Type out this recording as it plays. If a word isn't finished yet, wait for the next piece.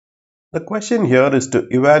The question here is to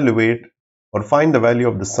evaluate or find the value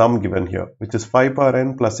of the sum given here, which is 5 power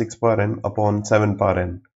n plus 6 power n upon 7 power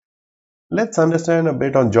n. Let's understand a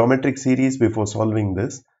bit on geometric series before solving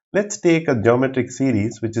this. Let's take a geometric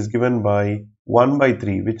series which is given by 1 by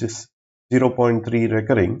 3, which is 0.3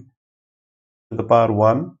 recurring to the power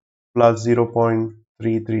 1 plus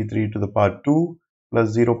 0.333 to the power 2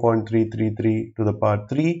 plus 0.333 to the power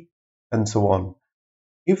 3 and so on.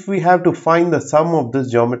 If we have to find the sum of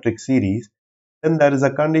this geometric series, then there is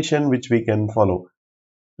a condition which we can follow.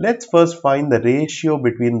 Let's first find the ratio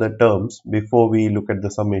between the terms before we look at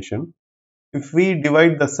the summation. If we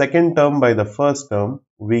divide the second term by the first term,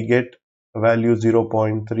 we get a value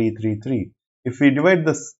 0.333. If we divide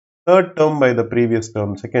the third term by the previous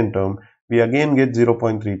term, second term, we again get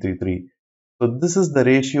 0.333. So this is the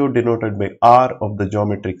ratio denoted by R of the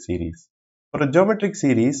geometric series. For a geometric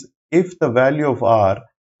series, if the value of R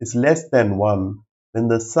is less than 1, then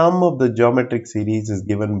the sum of the geometric series is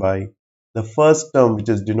given by the first term, which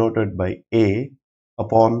is denoted by A,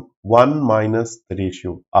 upon 1 minus the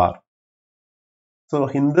ratio R. So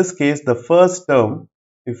in this case, the first term,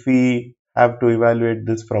 if we have to evaluate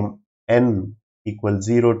this from n equals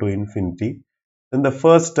 0 to infinity, then the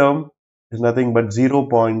first term is nothing but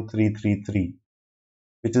 0.333,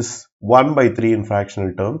 which is 1 by 3 in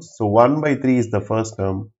fractional terms. So 1 by 3 is the first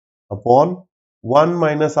term upon 1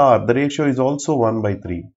 minus r. The ratio is also 1 by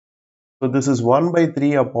 3. So this is 1 by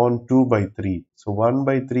 3 upon 2 by 3. So 1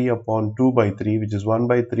 by 3 upon 2 by 3, which is 1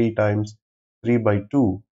 by 3 times 3 by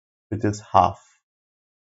 2, which is half.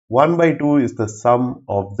 1 by 2 is the sum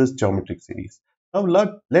of this geometric series. Now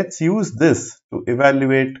let's use this to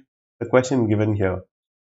evaluate the question given here.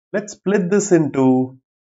 Let's split this into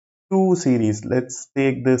two series. Let's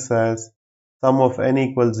take this as sum of n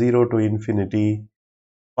equals 0 to infinity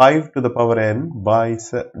 5 to the power n by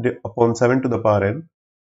upon 7 to the power n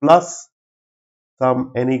plus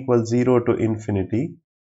sum n equals 0 to infinity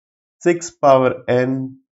 6 power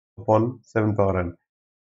n upon 7 power n.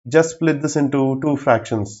 Just split this into two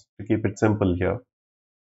fractions to keep it simple here.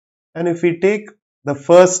 And if we take the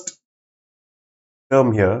first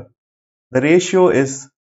term here, the ratio is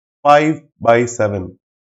 5 by 7.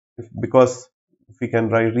 Because if we can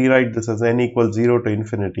rewrite this as n equals 0 to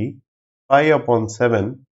infinity 5 upon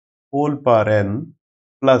 7 whole power n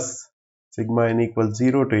plus sigma n equals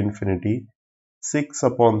 0 to infinity 6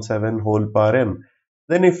 upon 7 whole power n.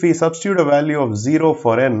 Then if we substitute a value of 0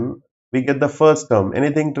 for n, we get the first term.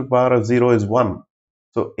 Anything to the power of 0 is 1.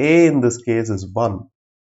 So a in this case is 1.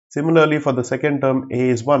 Similarly, for the second term, a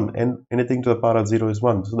is 1 and anything to the power of 0 is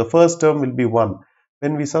 1. So the first term will be 1.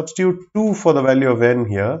 When we substitute 2 for the value of n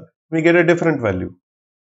here, we get a different value.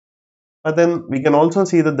 But then we can also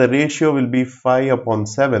see that the ratio will be 5 upon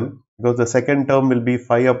 7, because the second term will be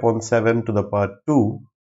 5 upon 7 to the power 2,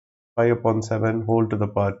 5 upon 7 whole to the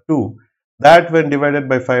power 2. That when divided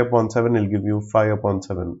by 5 upon 7 will give you 5 upon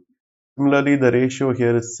 7. Similarly, the ratio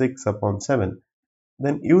here is 6 upon 7.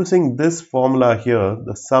 Then using this formula here,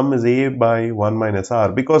 the sum is a by 1 minus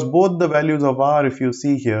r, because both the values of r, if you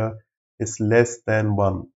see here, is less than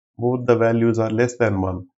 1. Both the values are less than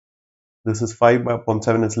 1. This is 5 upon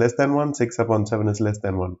 7 is less than 1, 6 upon 7 is less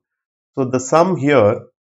than 1. So the sum here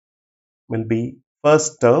will be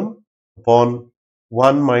first term upon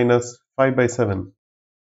 1 minus 5 by 7.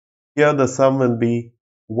 Here the sum will be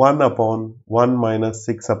 1 upon 1 minus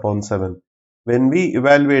 6 upon 7. When we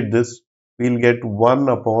evaluate this, we'll get 1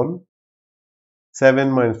 upon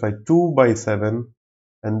 7 minus 5, 2 by 7,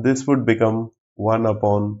 and this would become 1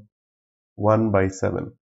 upon 1 by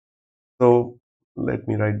 7. So let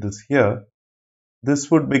me write this here. This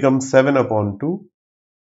would become 7 upon 2,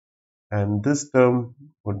 and this term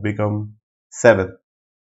would become 7.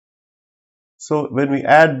 So when we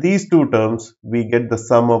add these two terms, we get the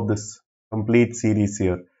sum of this complete series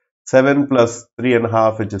here. 7 plus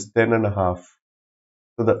 3.5, which is 10.5.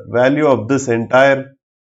 So the value of this entire,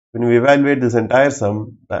 when we evaluate this entire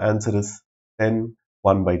sum, the answer is 10,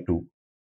 1 by 2.